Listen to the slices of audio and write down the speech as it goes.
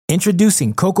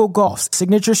Introducing Coco Gauff's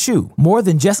signature shoe, more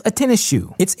than just a tennis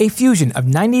shoe. It's a fusion of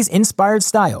 90s-inspired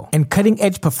style and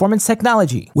cutting-edge performance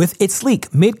technology. With its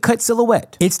sleek mid-cut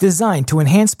silhouette, it's designed to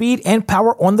enhance speed and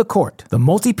power on the court. The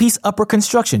multi-piece upper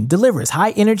construction delivers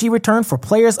high-energy return for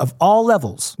players of all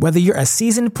levels. Whether you're a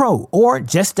seasoned pro or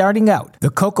just starting out, the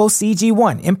Coco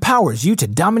CG1 empowers you to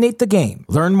dominate the game.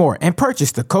 Learn more and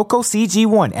purchase the Coco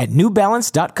CG1 at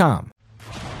NewBalance.com.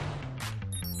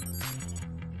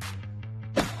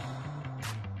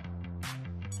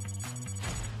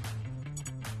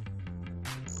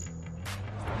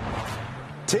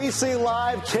 TC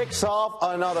Live kicks off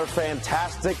another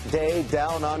fantastic day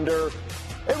down under.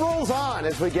 It rolls on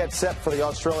as we get set for the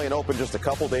Australian Open just a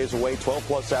couple days away.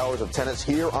 12-plus hours of tennis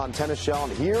here on Tennis Channel.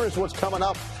 And here is what's coming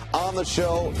up on the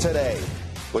show today.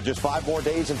 With just 5 more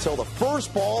days until the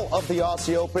first ball of the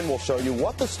Aussie Open, we'll show you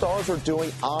what the stars are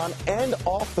doing on and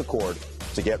off the court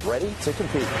to get ready to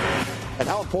compete. And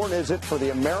how important is it for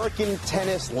the American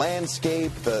tennis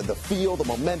landscape, the feel, the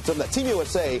momentum, that Team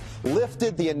USA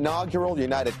lifted the inaugural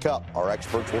United Cup? Our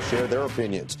experts will share their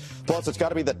opinions. Plus, it's got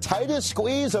to be the tightest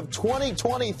squeeze of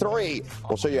 2023.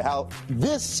 We'll show you how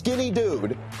this skinny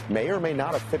dude may or may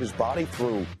not have fit his body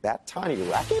through that tiny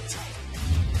racket.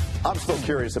 I'm still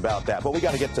curious about that, but we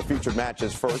got to get to featured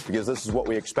matches first because this is what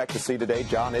we expect to see today.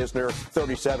 John Isner,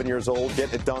 37 years old,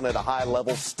 getting it done at a high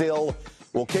level still.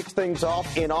 We'll kick things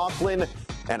off in Auckland.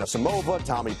 Anna Samova,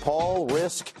 Tommy Paul,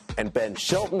 Risk, and Ben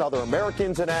Shelton. Other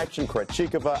Americans in action,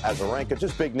 Krejcikova, Azarenka,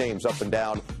 just big names up and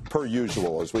down per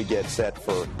usual as we get set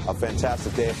for a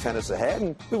fantastic day of tennis ahead.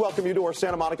 And we welcome you to our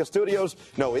Santa Monica studios.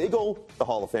 No Eagle, the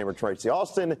Hall of Famer Tracy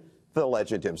Austin, the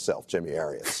legend himself, Jimmy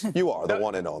Arias. You are the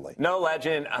one and only. No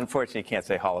legend. Unfortunately, you can't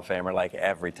say Hall of Famer like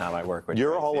every time I work with you.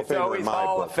 You're a Hall of Famer in my book.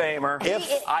 Hall of Famer.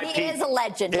 He is a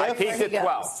legend. I peaked at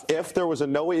 12. If there was a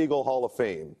No Eagle Hall of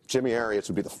Fame, Jimmy Arias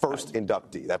would be the first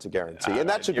inductee. That's a guarantee. And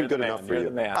that should be good enough for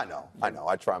you. I know.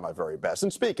 I try my very best.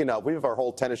 And speaking of, we have our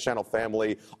whole Tennis Channel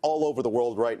family all over the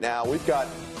world right now. We've got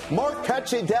Mark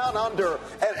Petchey down under.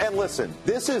 And listen,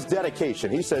 this is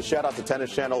dedication. He says, shout out to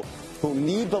Tennis Channel, who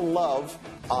need the love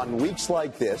on weeks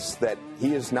like this that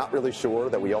he is not really sure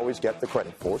that we always get the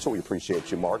credit for. So we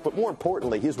appreciate you, Mark. But more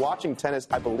importantly, he's watching tennis,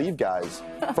 I believe, guys,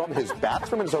 from his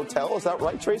bathroom in his hotel. Is that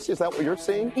right, Tracy? Is that what you're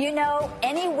seeing? You know,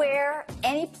 anywhere,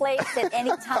 any place, at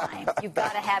any time, you've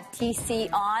got to have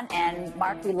TC on. And,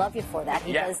 Mark, we love you for that.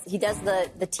 He does the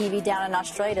TV down in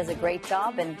Australia, does a great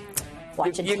job. And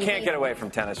watching you TV. Can't get away from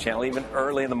Tennis Channel. Even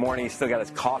early in the morning, he's still got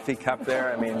his coffee cup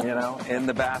there. I mean, you know, in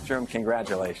the bathroom.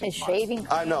 Congratulations. His shaving.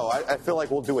 I know. I feel like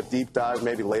we'll do a deep dive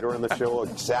maybe later in the show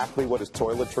exactly what his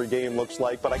toiletry game looks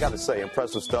like. But I got to say,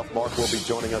 impressive stuff. Mark will be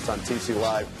joining us on TC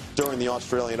Live during the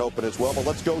Australian Open as well. But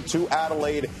let's go to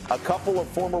Adelaide. A couple of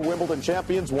former Wimbledon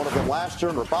champions, one of them last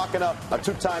year in Rybakina, a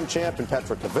 2-time champ in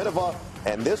Petra Kvitova.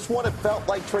 And this one, it felt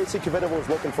like Tracy Kvitova was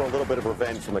looking for a little bit of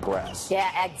revenge from the grass.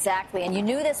 Yeah, exactly. And you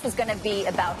knew this was going to be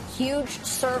about huge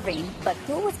serving, but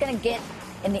who was going to get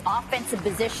in the offensive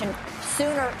position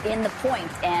sooner in the point?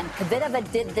 And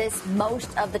Kvitova did this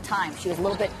most of the time. She was a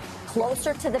little bit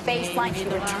closer to the baseline. She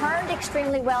returned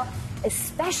extremely well,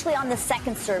 especially on the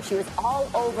second serve. She was all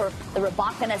over the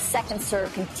Rybakina second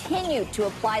serve, continued to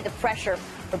apply the pressure.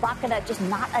 Rybakina just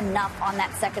not enough on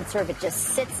that second serve. It just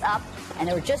sits up, and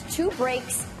there were just 2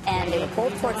 breaks, and they were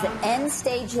both towards the end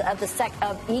stage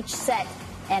of each set.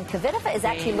 And Kvitova is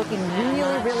actually looking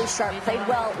really, really sharp. Played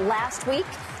well last week,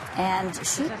 and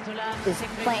she is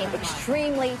playing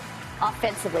extremely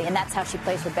offensively, and that's how she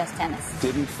plays her best tennis.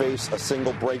 Didn't face a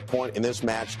single break point in this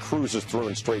match, cruises through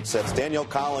in straight sets. Danielle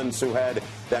Collins, who had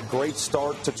that great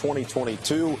start to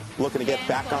 2022, looking to get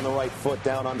back on the right foot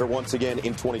down under once again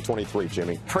in 2023,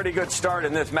 Jimmy. Pretty good start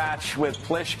in this match with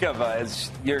Pliskova,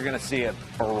 as you're going to see a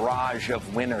barrage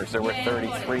of winners. There were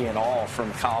 33 in all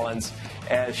from Collins,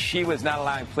 as she was not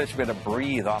allowing Pliskova to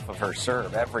breathe off of her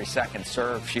serve. Every second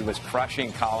serve, she was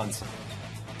crushing Collins.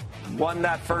 Won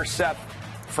that first set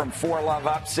from 4-love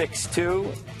up,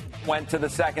 6-2. Went to the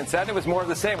second set. It was more of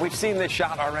the same. We've seen this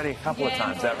shot already a couple of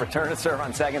times, that return of serve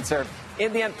on second serve.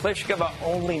 In the end,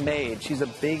 Pliskova she's a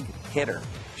big hitter.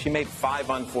 She made 5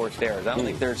 unforced errors. I don't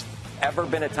think there's ever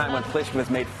been a time when Pliskova's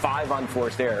made 5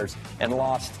 unforced errors and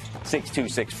lost 6-2,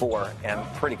 6-4, and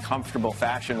pretty comfortable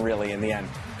fashion, really, in the end.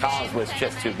 Collins was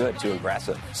just too good, too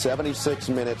aggressive. 76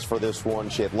 minutes for this one.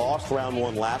 She had lost round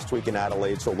 1 last week in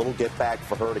Adelaide, so a little get back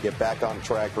for her to get back on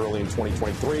track early in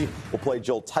 2023. We'll play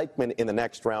Jill Teichmann in the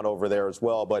next round over there as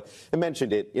well. But I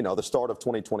mentioned it, you know, the start of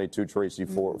 2022, Tracy,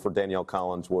 for Danielle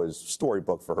Collins was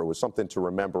storybook for her, was something to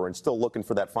remember, and still looking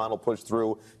for that final push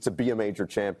through to be a major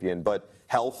champion. But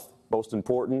health most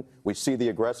important. We see the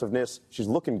aggressiveness. She's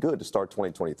looking good to start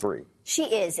 2023. She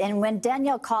is. And when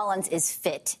Danielle Collins is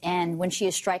fit and when she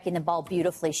is striking the ball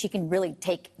beautifully, she can really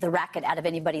take the racket out of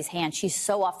anybody's hand. She's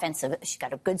so offensive. She's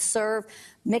got a good serve,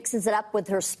 mixes it up with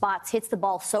her spots, hits the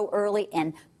ball so early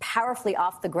and powerfully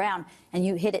off the ground. And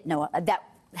you hit it, Noah. That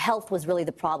health was really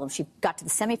the problem. She got to the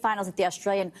semifinals at the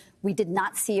Australian. We did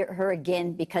not see her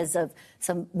again because of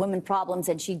some women problems,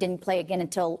 and she didn't play again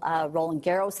until Roland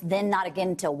Garros, then not again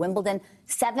until Wimbledon.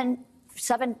 Seven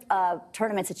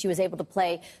tournaments that she was able to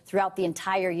play throughout the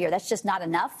entire year. That's just not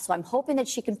enough. So I'm hoping that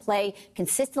she can play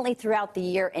consistently throughout the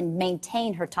year and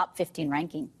maintain her top 15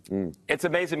 ranking. It's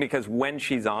amazing because when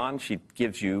she's on, she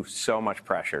gives you so much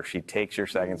pressure. She takes your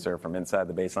second serve from inside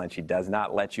the baseline. She does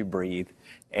not let you breathe.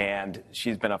 And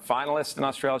she's been a finalist in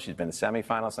Australia. She's been a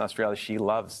semifinalist in Australia. She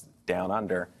loves down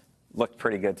under. Looked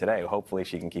pretty good today. Hopefully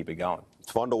she can keep it going.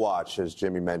 It's fun to watch, as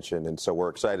Jimmy mentioned, and so we're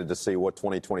excited to see what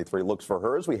 2023 looks for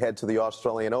her as we head to the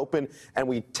Australian Open and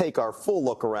we take our full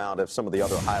look around at some of the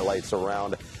other highlights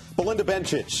around Belinda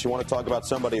Bencic. You want to talk about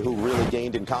somebody who really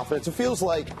gained in confidence. It feels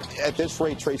like at this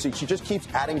rate, Tracy, she just keeps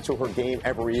adding to her game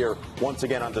every year, once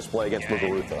again on display against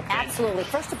Muguruza. Absolutely.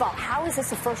 First of all, how is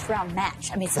this a first-round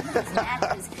match? I mean, some of these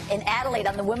matches in Adelaide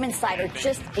on the women's side are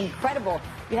just incredible.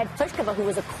 You had Pliskova, who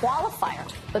was a qualifier,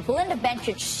 but Belinda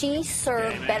Bencic, she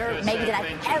served better maybe than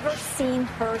I've ever seen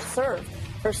her serve.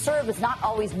 Her serve is not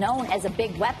always known as a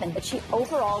big weapon, but she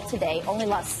overall today only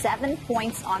lost 7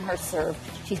 points on her serve.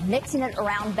 She's mixing it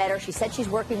around better. She said she's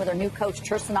working with her new coach,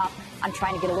 Tursunov, on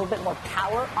trying to get a little bit more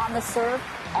power on the serve.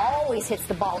 Always hits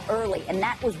the ball early, and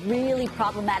that was really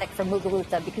problematic for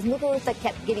Muguruza because Muguruza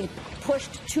kept getting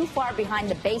pushed too far behind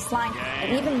the baseline,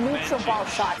 and even neutral ball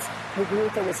shots,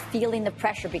 Muguruza was feeling the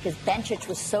pressure because Bencic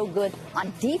was so good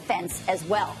on defense as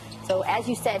well. So as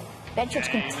you said, Bencic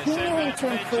continuing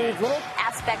to improve little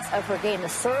aspects of her game. The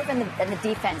serve and the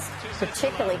defense,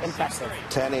 particularly impressive.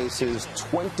 10 aces,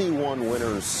 21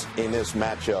 winners in this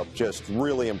matchup. Just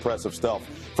really impressive stuff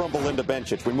from Belinda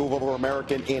Bencic. We move over to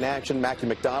American in action. Mackie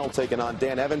McDonald taking on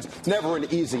Dan Evans. Never an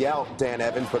easy out, Dan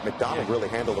Evans, but McDonald really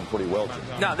handled him pretty well,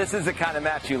 Jim. No, this is the kind of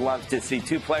match you love to see.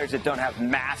 Two players that don't have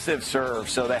massive serves,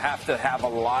 so they have to have a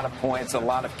lot of points, a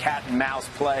lot of cat and mouse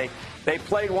play. They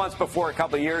played once before a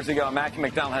couple of years ago. Mackie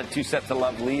McDonald had a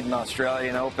 2-set-to-love lead in the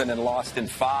Australian Open and lost in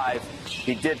 5.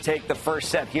 He did take the first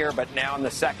set here, but now in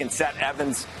the second set,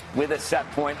 Evans with a set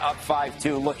point up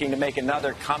 5-2, looking to make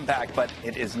another comeback, but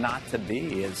it is not to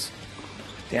be as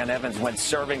Dan Evans went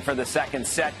serving for the second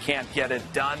set, can't get it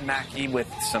done. Mackie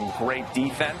with some great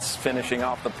defense, finishing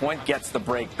off the point, gets the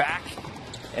break back,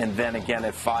 and then again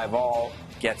at 5-all,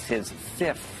 gets his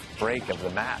 5th break of the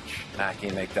match.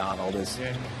 Mackie McDonald is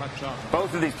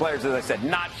both of these players, as I said,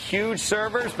 not huge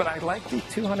servers, but I like the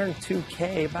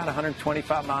 202K, about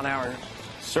 125 mile an hour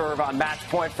serve on match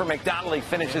point for McDonald. He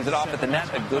finishes it off at the net.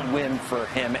 A good win for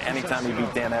him. Anytime you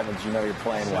beat Dan Evans, you know you're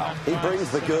playing well. He brings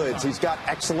the goods. He's got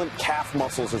excellent calf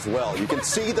muscles as well. You can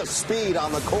see the speed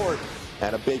on the court.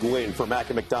 And a big win for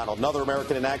Mackie McDonald. Another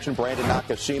American in action, Brandon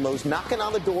Nakashimo's knocking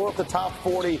on the door of the top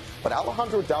 40. But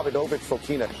Alejandro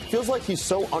Davidovich-Fokina feels like he's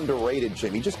so underrated,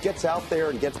 Jim. He just gets out there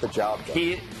and gets the job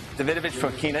done.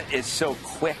 Davidovich-Fokina is so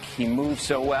quick. He moves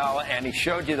so well, and he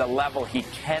showed you the level he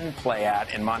can play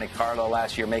at in Monte Carlo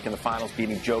last year, making the finals,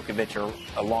 beating Djokovic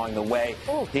along the way.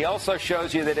 Ooh. He also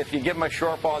shows you that if you give him a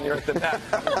short ball and you're at the net,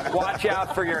 watch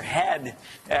out for your head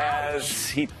as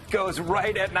he goes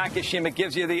right at Nakashima,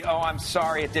 gives you the, oh, I'm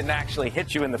sorry, it didn't actually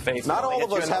hit you in the face. Not all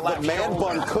of us have the man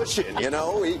bun cushion, you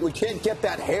know? We can't get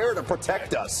that hair to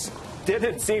protect us.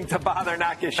 Didn't seem to bother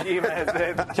Nakashima as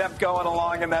they kept going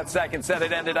along in that second set.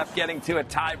 It ended up getting to a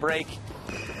tie break,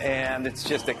 and it's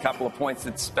just a couple of points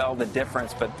that spell the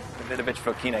difference. But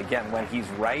Davidovich-Fokina, again, when he's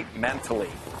right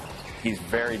mentally, he's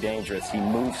very dangerous. He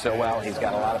moves so well. He's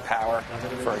got a lot of power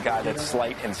for a guy that's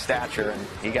slight in stature, and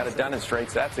he got it done in straight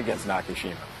sets against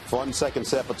Nakashima. Fun second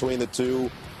set between the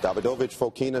two.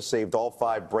 Davidovich-Fokina saved all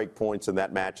 5 break points in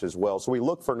that match as well. So we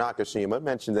look for Nakashima.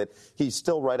 Mentioned that he's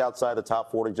still right outside the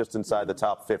top 40, just inside the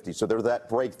top 50. So there's that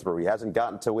breakthrough. He hasn't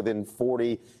gotten to within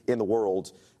 40 in the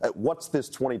world. What's this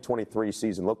 2023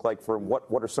 season look like for him?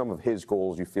 What are some of his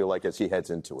goals, you feel like, as he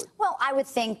heads into it? Well, I would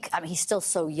think, he's still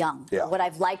so young. Yeah. What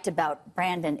I've liked about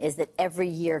Brandon is that every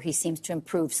year he seems to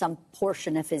improve some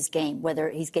portion of his game, whether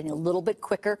he's getting a little bit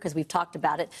quicker, because we've talked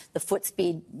about it. The foot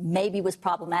speed maybe was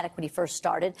problematic when he first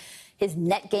started. His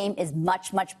net game is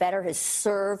much, much better. His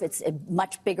serve, it's a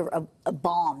much bigger a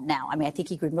bomb now. I mean, I think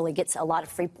he could really get a lot of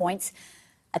free points.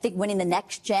 I think winning the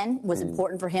next gen was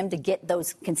important for him to get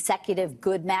those consecutive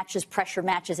good matches, pressure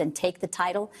matches, and take the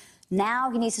title.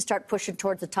 Now he needs to start pushing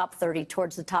towards the top 30,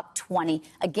 towards the top 20.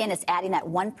 Again, it's adding that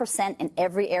 1% in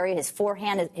every area. His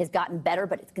forehand has gotten better,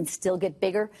 but it can still get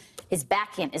bigger. His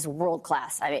backhand is world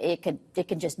class. I mean, it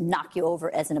could just knock you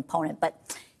over as an opponent.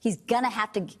 But he's going to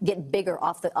have to get bigger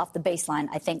off the baseline,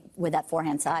 I think, with that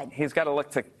forehand side. He's got to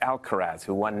look to Alcaraz,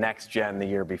 who won Next Gen the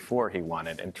year before he won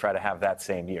it, and try to have that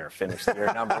same year, finish the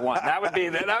year number one. That would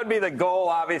be the goal,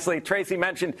 obviously. Tracy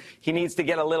mentioned he needs to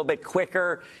get a little bit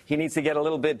quicker. He needs to get a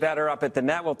little bit better up at the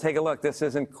net. Well, take a look. This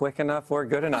isn't quick enough or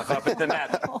good enough up at the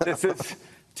net. This is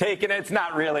taken. It's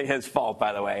not really his fault,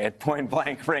 by the way. At point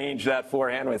blank range, that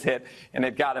forehand was hit, and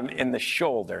it got him in the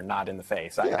shoulder, not in the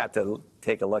face. I had to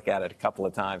take a look at it a couple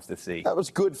of times to see. That was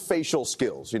good facial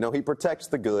skills. You know, he protects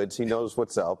the goods. He knows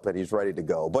what's up, and he's ready to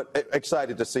go. But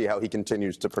excited to see how he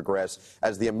continues to progress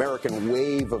as the American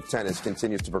wave of tennis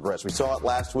continues to progress. We saw it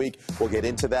last week. We'll get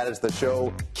into that as the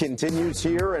show continues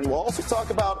here. And we'll also talk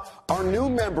about our new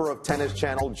member of Tennis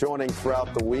Channel joining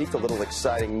throughout the week. A little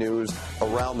exciting news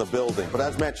around the building. But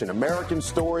as mentioned, American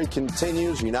story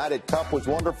continues. United Cup was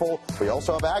wonderful. We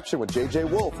also have action with J.J.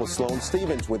 Wolf, with Sloane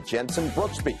Stephens, with Jensen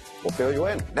Brooksby. We'll fill you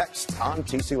in next on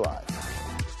TC Live.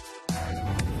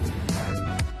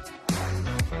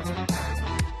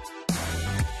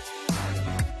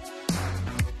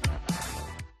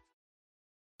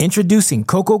 Introducing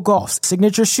Coco Gauff's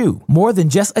signature shoe, more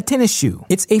than just a tennis shoe.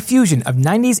 It's a fusion of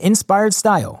 90s inspired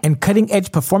style and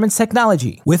cutting-edge performance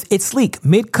technology with its sleek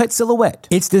mid-cut silhouette.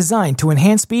 It's designed to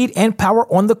enhance speed and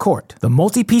power on the court. The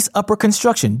multi-piece upper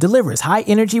construction delivers high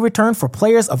energy return for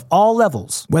players of all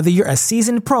levels. Whether you're a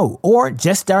seasoned pro or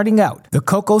just starting out, the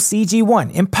Coco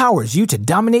CG1 empowers you to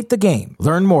dominate the game.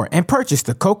 Learn more and purchase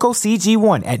the Coco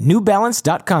CG1 at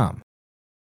newbalance.com.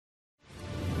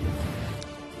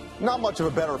 Not much of a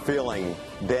better feeling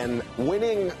than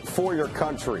winning for your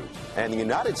country. And the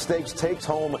United States takes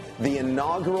home the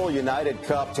inaugural United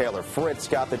Cup. Taylor Fritz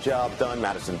got the job done.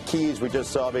 Madison Keys, we just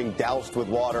saw being doused with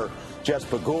water. Jess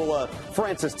Pegula,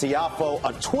 Frances Tiafoe,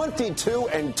 a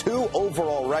 22-2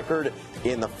 overall record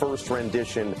in the first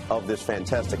rendition of this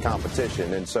fantastic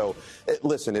competition. And so,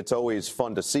 listen, it's always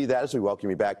fun to see that as we welcome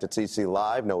you back to TC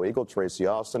Live. Noah Eagle, Tracy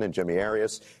Austin, and Jimmy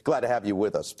Arias. Glad to have you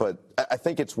with us. But I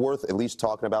think it's worth at least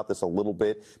talking about this a little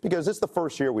bit because it's the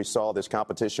first year we saw this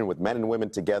competition with men and women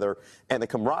together and the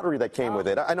camaraderie that came with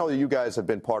it. I know that you guys have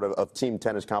been part of team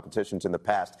tennis competitions in the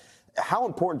past. How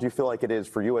important do you feel like it is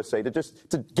for USA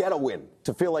to get a win,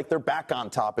 to feel like they're back on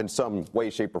top in some way,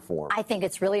 shape, or form? I think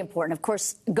it's really important. Of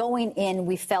course, going in,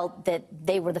 we felt that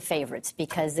they were the favorites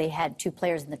because they had 2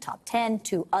 players in the top 10,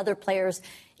 2 other players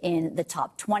in the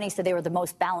top 20, so they were the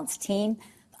most balanced team.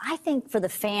 I think for the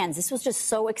fans, this was just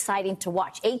so exciting to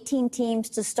watch. 18 teams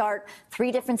to start,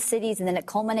 3 different cities, and then it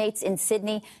culminates in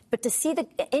Sydney. But to see the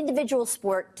individual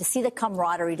sport, to see the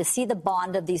camaraderie, to see the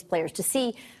bond of these players, to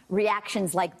see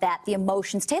reactions like that, the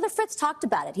emotions. Taylor Fritz talked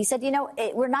about it. He said,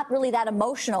 we're not really that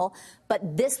emotional,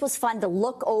 but this was fun to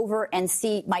look over and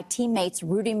see my teammates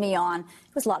rooting me on.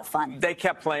 It was a lot of fun. They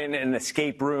kept playing in the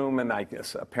escape room, and I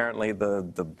guess apparently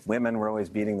the women were always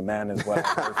beating the men as well.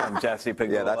 From Jesse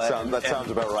Pegula. Yeah, that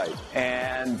sounds about right.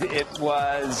 And it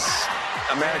was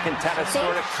American tennis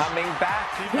sort of coming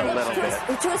back a little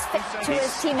bit. To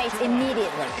his teammates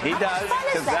immediately. He does,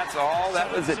 because that's all.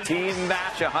 That was a team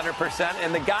match, 100%.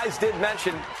 And the guys did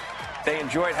mention they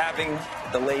enjoyed having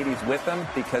the ladies with them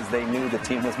because they knew the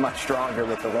team was much stronger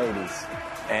with the ladies.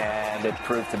 And it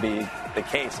proved to be the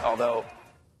case, although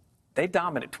they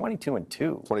dominated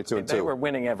 22-2. 22-2. They were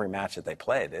winning every match that they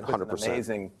played. It was 100%. an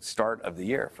amazing start of the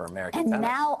year for American tennis. And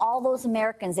now all those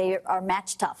Americans, they are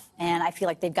match tough. And I feel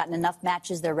like they've gotten enough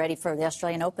matches. They're ready for the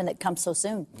Australian Open that comes so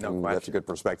soon. No question. That's a good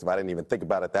perspective. I didn't even think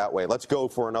about it that way. Let's go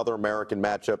for another American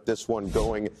matchup. This one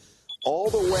going all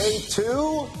the way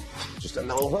to just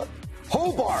another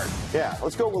Hobart. Yeah,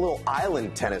 let's go with a little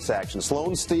island tennis action.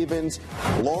 Sloane Stephens,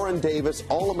 Lauren Davis,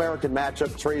 all-American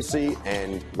matchup. Tracy,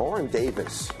 and Lauren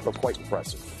Davis looked quite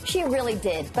impressive. She really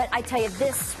did. But I tell you,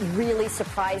 this really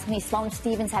surprised me. Sloane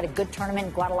Stephens had a good tournament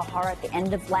in Guadalajara at the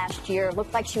end of last year.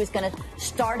 Looked like she was going to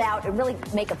start out and really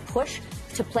make a push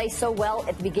to play so well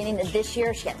at the beginning of this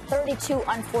year. She had 32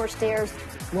 unforced errors.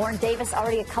 Lauren Davis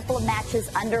already a couple of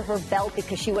matches under her belt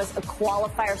because she was a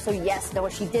qualifier. So, yes, Noah,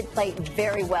 she did play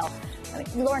very well. I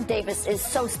mean, Lauren Davis is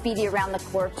so speedy around the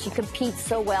court. She competes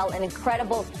so well, an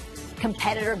incredible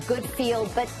competitor, good field.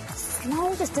 But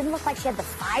Sloane just didn't look like she had the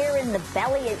fire in the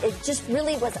belly. It just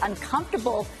really was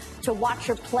uncomfortable to watch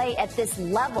her play at this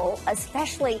level,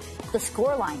 especially the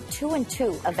scoreline,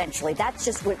 2-2 eventually. That's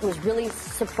just what was really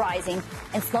surprising.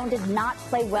 And Sloane did not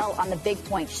play well on the big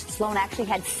point. Sloane actually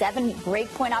had 7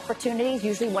 break point opportunities,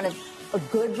 usually one of a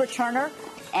good returner.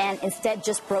 and instead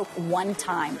just broke one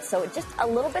time. So just a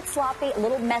little bit sloppy, a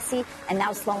little messy, and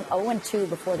now Sloane 0-2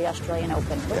 before the Australian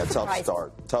Open. Yeah,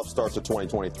 tough start to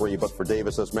 2023. But for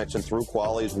Davis, as mentioned, through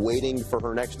qualies, waiting for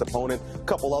her next opponent. A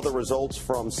couple other results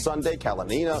from Sunday.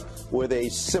 Kalinina with a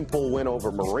simple win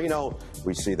over Marino.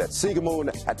 We see that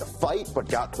Siegemund had to fight, but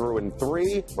got through in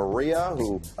 3. Maria,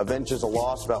 who avenges a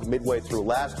loss about midway through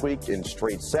last week in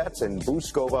straight sets, and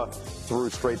Buskova through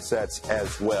straight sets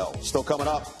as well. Still coming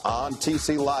up on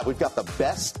TC Live, we've got the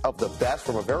best of the best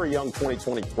from a very young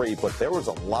 2023, but there was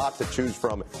a lot to choose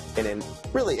from in a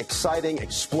really exciting,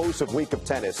 explosive week of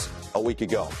tennis a week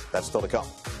ago. That's still to come.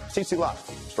 TC Live,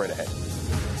 straight ahead.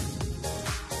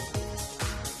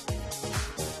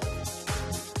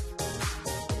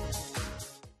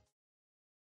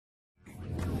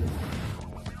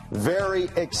 Very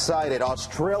excited.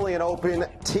 Australian Open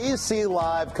TC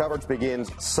Live coverage begins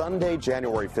Sunday,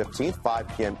 January 15th,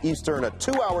 5 p.m. Eastern. A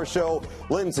 2-hour show.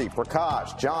 Lindsay,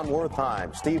 Prakash, John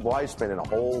Wertheim, Steve Weissman, and a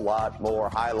whole lot more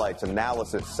highlights,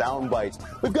 analysis, sound bites.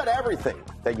 We've got everything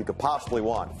that you could possibly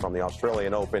want from the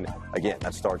Australian Open. Again,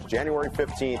 that starts January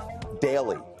 15th,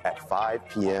 daily at 5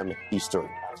 p.m. Eastern.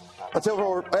 Let's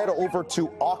head over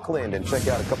to Auckland and check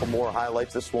out a couple more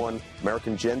highlights. This one,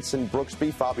 American Jenson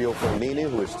Brooksby, Fabio Fognini,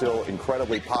 who is still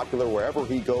incredibly popular wherever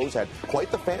he goes, had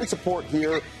quite the fan support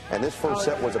here, and this first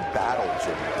set was a battle,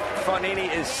 Jimmy.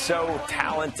 Fognini is so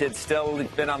talented, still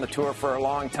been on the tour for a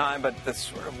long time, but the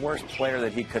sort of worst player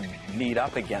that he could meet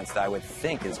up against, I would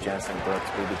think, is Jenson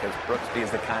Brooksby, because Brooksby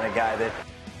is the kind of guy that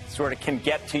sort of can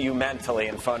get to you mentally,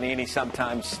 and Fognini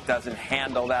sometimes doesn't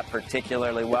handle that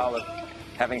particularly well.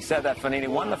 Having said that, Fognini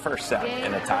won the first set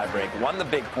in a tiebreak, won the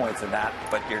big points in that,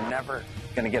 but you're never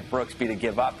going to get Brooksby to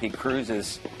give up. He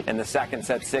cruises in the second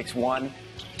set, 6-1.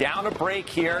 Down a break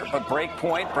here, but break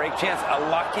point, break chance. A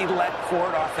lucky let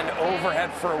court off an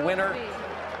overhead for a winner.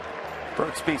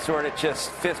 Brooksby sort of just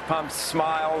fist pumps,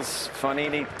 smiles.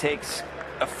 Fognini takes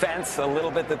offense a little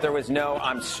bit that there was no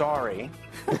 "I'm sorry,"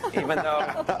 even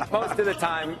though most of the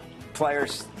time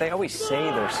players, they always say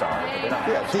they're sorry. But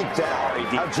they don't deep down.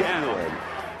 How genuine.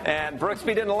 And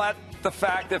Brooksby didn't let the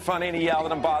fact that Fognini yelled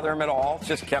at him bother him at all.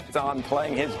 Just kept on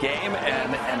playing his game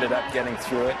and ended up getting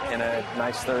through it in a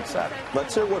nice third set.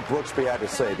 Let's hear what Brooksby had to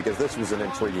say, because this was an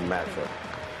intriguing matchup.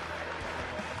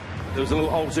 There was a little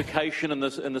altercation in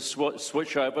the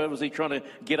switch over. Was he trying to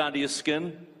get under your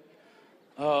skin?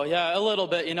 Oh yeah, a little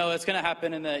bit. You know, it's going to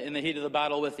happen in the heat of the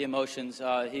battle with the emotions.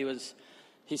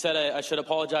 He said I should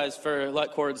apologize for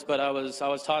let cords, but I was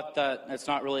taught that it's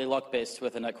not really luck based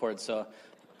with a net cord. So,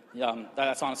 yeah,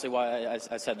 that's honestly why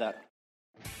I said that.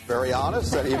 Very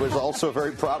honest, and he was also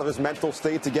very proud of his mental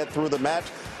state to get through the match.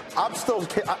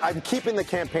 I'm keeping the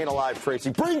campaign alive, Tracy.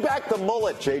 Bring back the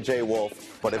mullet, J.J.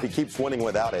 Wolf. But if he keeps winning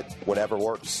without it, whatever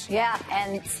works. Yeah,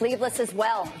 and sleeveless as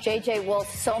well. J.J.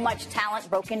 Wolf, so much talent,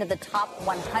 broke into the top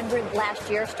 100 last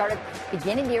year. Started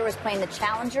beginning of the year, was playing the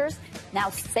Challengers. Now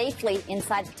safely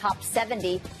inside the top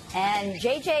 70. And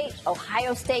J.J.,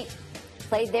 Ohio State,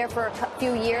 played there for a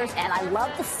few years, and I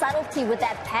love the subtlety with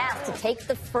that pass to take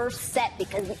the first set,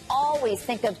 because we always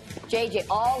think of JJ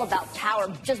all about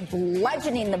power, just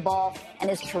bludgeoning the ball, and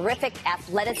his terrific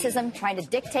athleticism, trying to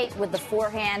dictate with the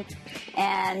forehand.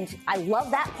 And I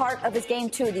love that part of his game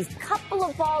too. These couple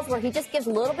of balls where he just gives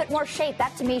a little bit more shape,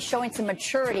 that to me is showing some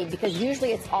maturity, because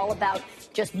usually it's all about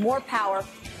just more power.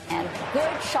 And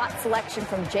good shot selection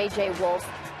from JJ Wolf.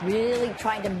 Really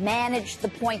trying to manage the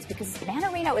points, because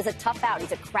Mannarino is a tough out.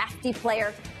 He's a crafty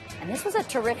player. And this was a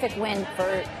terrific win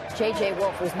for J.J.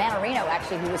 Wolf. It was Mannarino,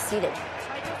 actually, who was seated.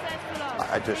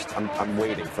 I'm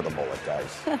waiting for the mullet,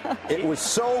 guys. It was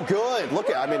so good. Look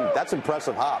at, that's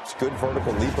impressive hops. Good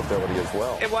vertical leap ability as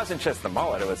well. It wasn't just the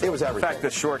mullet. It was everything. In fact, the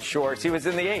short shorts. He was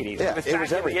in the 80s. Yeah, it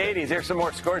was everything. In the 80s. There's some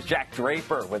more scores. Jack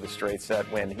Draper with a straight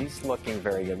set win. He's looking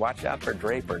very good. Watch out for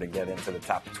Draper to get into the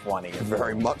top 20.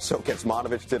 Very much so.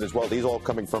 Kecmanovic did as well. These all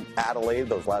coming from Adelaide.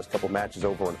 Those last couple matches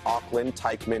over in Auckland.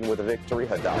 Teichmann with a victory.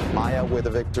 Haddad Maia with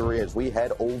a victory, as we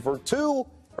head over to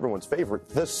everyone's favorite,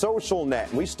 The Social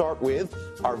Net. We start with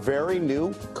our very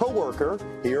new co-worker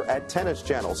here at Tennis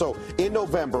Channel. So in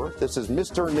November, this is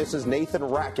Mr. and Mrs. Nathan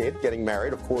Rackett getting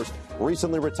married. Of course,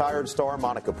 recently retired star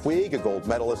Monica Puig, a gold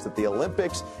medalist at the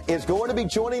Olympics, is going to be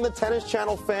joining the Tennis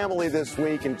Channel family this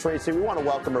week. And Tracy, we want to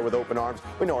welcome her with open arms.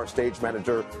 We know our stage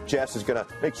manager, Jess, is going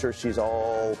to make sure she's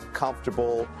all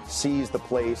comfortable, sees the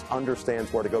place,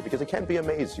 understands where to go, because it can be a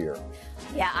maze here.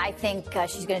 Yeah, I think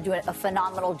she's going to do a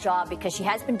phenomenal job, because she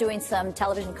has been doing some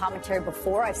television commentary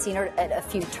before. I've seen her at a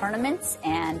few tournaments,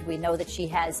 and we know that she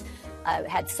has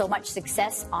had so much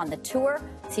success on the tour.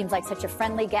 Seems like such a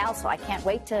friendly gal, so I can't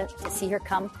wait to see her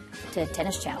come to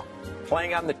Tennis Channel.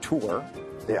 Playing on the tour,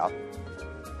 Yeah.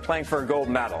 Playing for a gold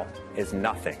medal is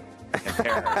nothing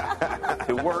compared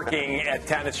to working at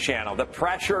Tennis Channel. The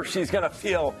pressure she's going to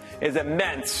feel is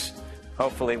immense.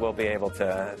 Hopefully we'll be able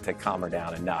to calm her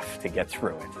down enough to get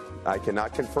through it. I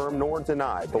cannot confirm nor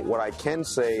deny, but what I can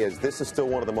say is this is still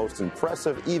one of the most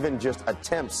impressive, even just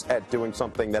attempts at doing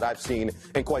something that I've seen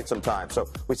in quite some time. So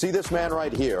we see this man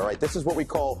right here, right? This is what we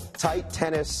call tight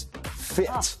tennis fit.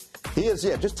 Oh. He is,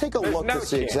 yeah, just take a look to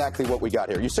see exactly what we got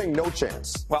here. You're saying no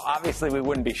chance. Well, obviously we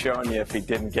wouldn't be showing you if he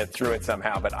didn't get through it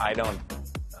somehow, but I don't.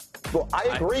 Well, I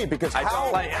agree because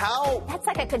how? That's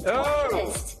like a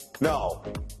contortionist. No.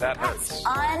 That hurts.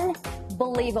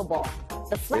 Unbelievable.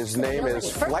 The His name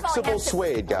is Flexible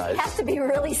Suede, guys. He has to be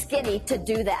really skinny to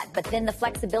do that, but then the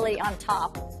flexibility on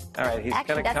top. All right, he's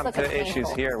going to come to issues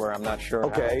here where I'm not sure.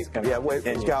 Okay, wait,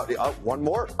 he's got one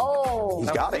more. Oh.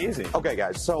 He's got it. Easy. Okay,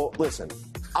 guys, so listen,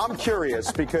 I'm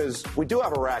curious because we do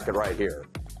have a racket right here,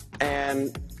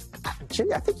 and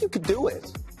Jimmy, I think you could do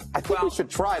it. I think we should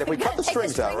try it. If we cut the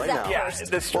strings out right now. Yeah,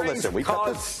 the strings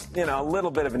cause, a little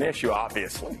bit of an issue,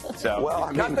 obviously. So,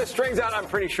 cut the strings out. I'm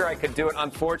pretty sure I could do it.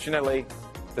 Unfortunately,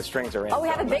 the strings are in. Oh, we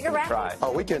have a bigger racket?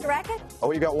 Oh, we can. Bigger racket?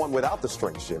 Oh, you got one without the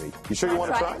strings, Jimmy. You sure you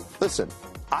want to try? Listen,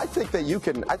 I think that you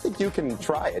can. I think you can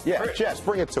try it. Yeah, Jess,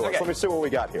 bring it to us. Let me see what we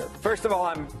got here. First of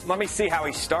all, let me see how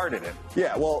he started it.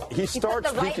 Yeah, well, he starts.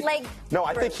 Put the right leg. No,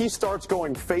 I think he starts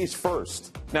going face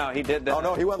first. No, he did that. Oh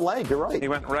no, he went leg. You're right. He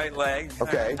went right leg.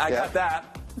 Okay, I got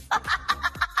that.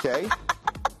 Okay.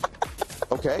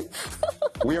 Okay.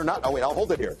 We are not. Oh wait, I'll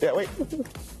hold it here. Yeah, wait.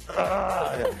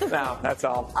 No, that's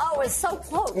all. Oh, it's so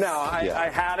close. No, I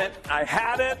had it. I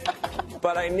had it,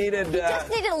 but I needed. You just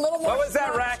needed a little more. What was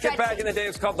that racket back in the day? It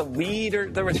was called the Weed, or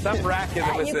there was some racket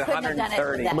that was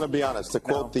 130. I'm going to be honest. To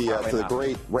quote the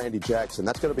great Randy Jackson,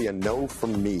 that's going to be a no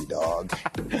from me, dog.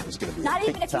 It's going to be not a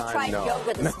even if you tried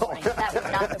yoga this morning. That would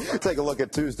not have worked. Take a look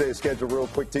at Tuesday's schedule real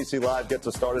quick. TC Live gets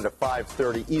us started at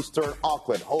 5:30 Eastern.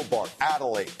 Auckland, Hobart,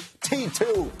 Adelaide.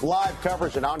 T2 live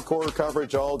coverage and encore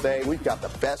coverage all day. We've got the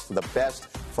best of the best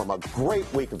from a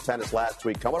great week of tennis last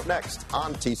week. Coming up next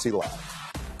on TC Live.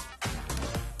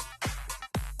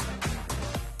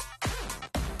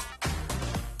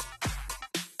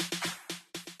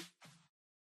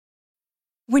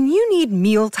 When you need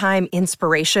mealtime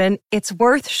inspiration, it's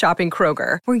worth shopping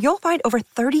Kroger, where you'll find over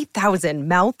 30,000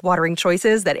 mouth-watering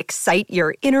choices that excite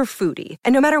your inner foodie.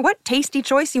 And no matter what tasty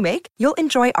choice you make, you'll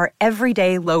enjoy our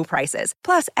everyday low prices,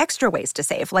 plus extra ways to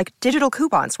save, like digital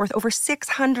coupons worth over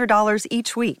 $600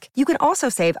 each week. You can also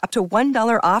save up to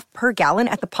 $1 off per gallon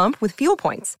at the pump with fuel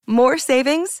points. More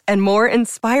savings and more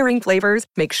inspiring flavors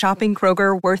make shopping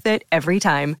Kroger worth it every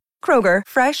time. Kroger,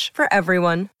 fresh for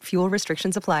everyone. Fuel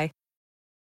restrictions apply.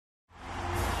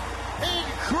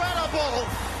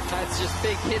 That's just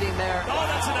big hitting there. Oh,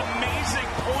 that's an amazing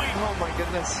point. Oh, my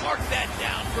goodness. Mark that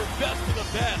down for best of the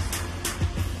best.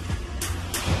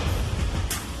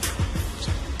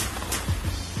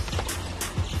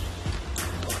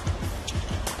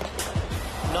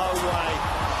 No way.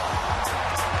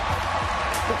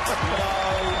 No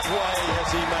way has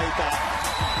he made that.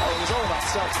 Oh, it was all about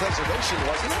self-preservation,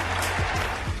 wasn't it?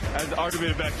 That's arguably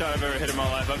the best shot I've ever hit in my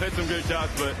life. I've hit some good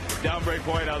shots, but down break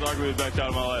point, that was arguably the best shot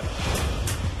of my life.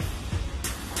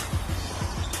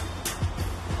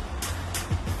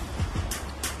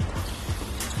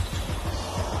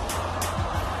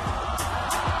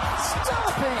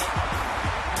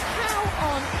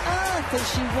 Has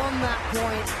she won that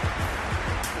point?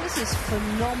 This is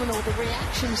phenomenal. The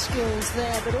reaction skills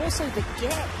there, but also the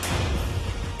get.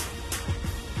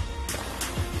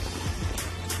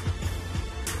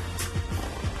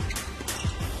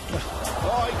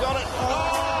 Oh, he got it. Oh!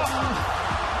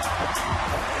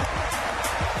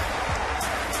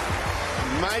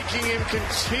 Making him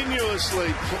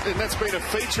continuously, and that's been a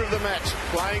feature of the match,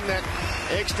 playing that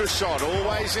extra shot,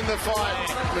 always in the fight.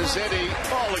 Mazzetti,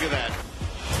 oh, look at that.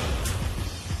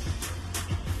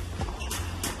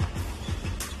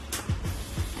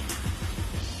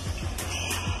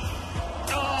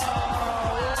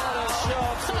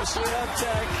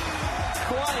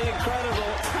 Quite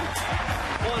incredible.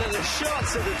 One of the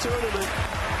shots of the tournament.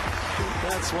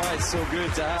 That's why it's so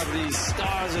good to have these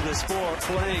stars of the sport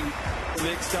playing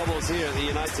mixed doubles here at the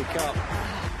United Cup.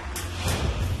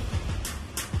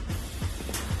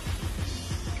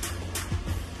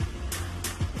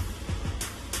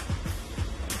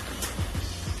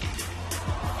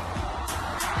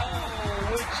 Oh,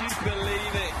 would you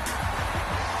believe it?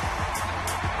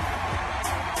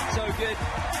 So good,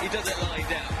 he does it lying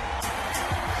down.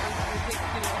 Good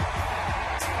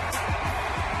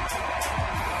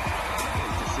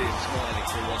to see him smiling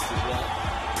for once as well.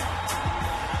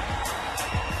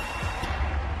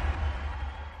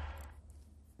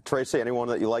 Tracy, anyone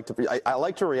that you like to? I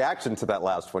liked your reaction to that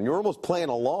last one. You were almost playing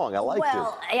along. I liked it.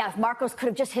 Well, yeah, if Marcos could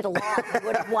have just hit a lob, he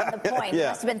would have won the point. Yeah. He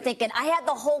must have been thinking, I had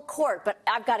the whole court, but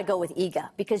I've got to go with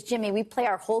Iga. Because, Jimmy, we play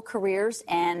our whole careers,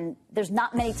 and there's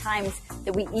not many times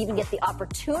that we even get the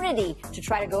opportunity to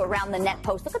try to go around the net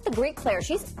post. Look at the Greek player.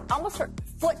 She's almost, her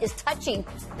foot is touching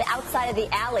the outside of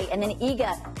the alley. And then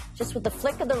Iga, just with the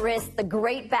flick of the wrist, the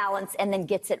great balance, and then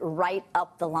gets it right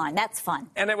up the line. That's fun.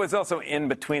 And it was also in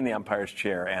between the umpire's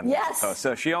chair and the post.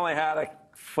 So she only had a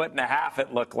foot and a half,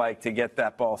 it looked like, to get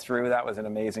that ball through. That was an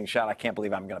amazing shot. I can't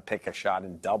believe I'm going to pick a shot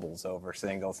in doubles over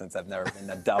singles since I've never been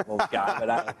a doubles guy.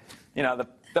 But,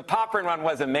 the Popyrin one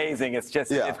was amazing. It's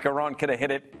just if Caron could have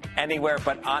hit it anywhere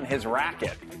but on his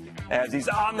racket. As he's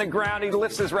on the ground, he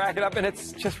lifts his racket up, and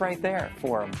it's just right there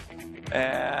for him.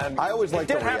 And I always like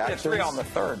the reactions. It did have to 3 on the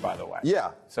third, by the way.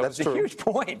 Yeah, so that's it's a true. huge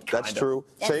point. That's true.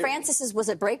 And Francis's was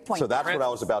at break point. So that's what I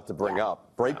was about to bring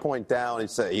up. Break point down.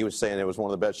 He was saying it was one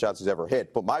of the best shots he's ever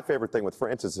hit. But my favorite thing with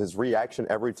Francis, his reaction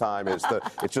every time is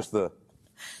it's just the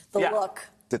look.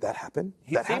 Did that happen?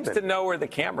 He seems to know where the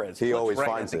camera is. He always right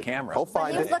finds at it. the camera. He'll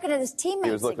find it. He was looking at his teammates.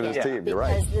 He was looking at his team. You're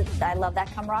right. Because I love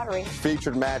that camaraderie.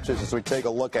 Featured matches as we take a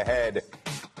look ahead.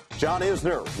 John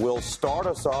Isner will start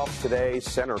us off today,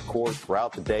 center court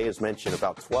throughout the day. As mentioned,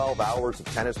 about 12 hours of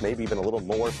tennis, maybe even a little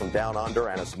more from down under.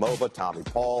 Anisimova, Tommy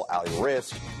Paul, Ali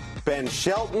Risk, Ben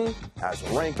Shelton,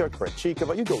 Azarenka,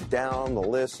 Krejcikova. You go down the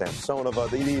list, Samsonova.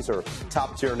 These are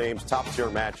top-tier names, top-tier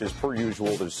matches, per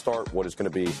usual, to start what is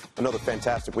going to be another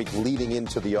fantastic week leading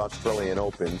into the Australian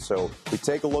Open. So we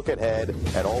take a look ahead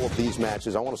at all of these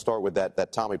matches. I want to start with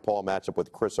that Tommy Paul matchup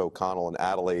with Chris O'Connell in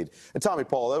Adelaide. And Tommy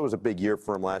Paul, that was a big year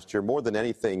for him last year. More than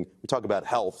anything, we talk about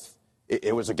health.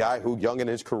 It was a guy who, young in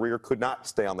his career, could not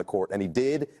stay on the court. And he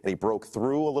did, and he broke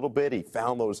through a little bit. He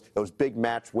found those big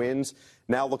match wins.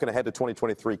 Now looking ahead to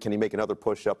 2023, can he make another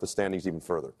push up the standings even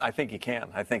further? I think he can.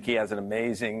 I think he has an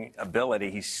amazing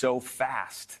ability. He's so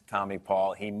fast, Tommy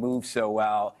Paul. He moves so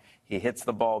well. He hits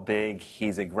the ball big.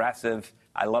 He's aggressive.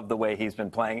 I love the way he's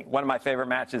been playing. One of my favorite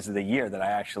matches of the year that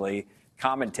I actually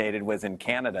commentated was in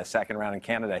Canada, second round in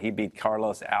Canada. He beat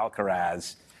Carlos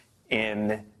Alcaraz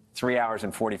in 3 hours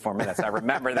and 44 minutes. I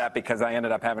remember that because I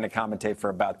ended up having to commentate for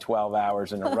about 12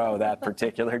 hours in a row that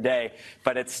particular day.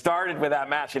 But it started with that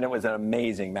match, and it was an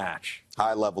amazing match.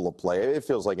 High level of play. It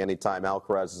feels like any time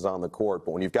Alcaraz is on the court.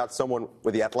 But when you've got someone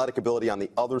with the athletic ability on the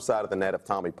other side of the net of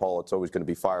Tommy Paul, it's always going to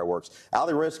be fireworks.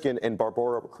 Ali Risk and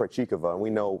Barbora Krejcikova, and we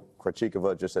know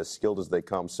Krejcikova just as skilled as they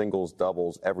come, singles,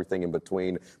 doubles, everything in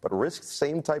between. But Risk,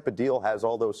 same type of deal, has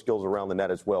all those skills around the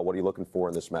net as well. What are you looking for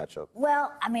in this matchup?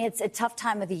 Well, I mean, it's a tough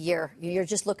time of the year. You're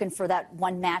just looking for that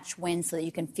one match win so that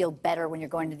you can feel better when you're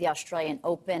going to the Australian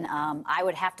Open. I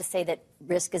would have to say that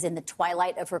Risk is in the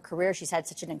twilight of her career. She's had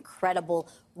such an incredible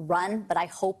run, but I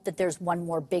hope that there's one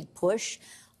more big push.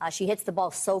 She hits the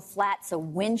ball so flat, so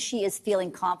when she is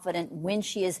feeling confident, when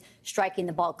she is striking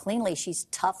the ball cleanly, she's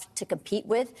tough to compete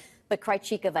with. But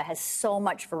Krejcikova has so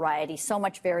much variety, so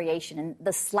much variation, and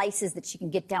the slices that she can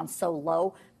get down so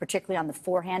low, particularly on the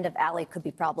forehand of Ali, could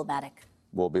be problematic.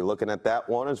 We'll be looking at that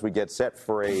one as we get set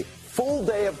for a full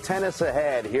day of tennis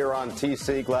ahead here on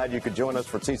TC. Glad you could join us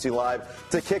for TC Live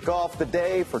to kick off the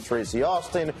day. For Tracy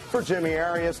Austin, for Jimmy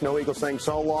Arias, no Eagle saying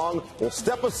so long. We'll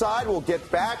step aside. We'll get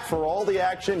back for all the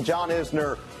action. John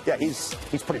Isner, yeah, he's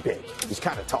pretty big. He's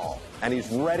kind of tall. And he's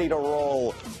ready to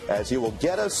roll as he will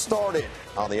get us started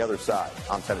on the other side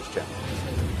on Tennis Channel.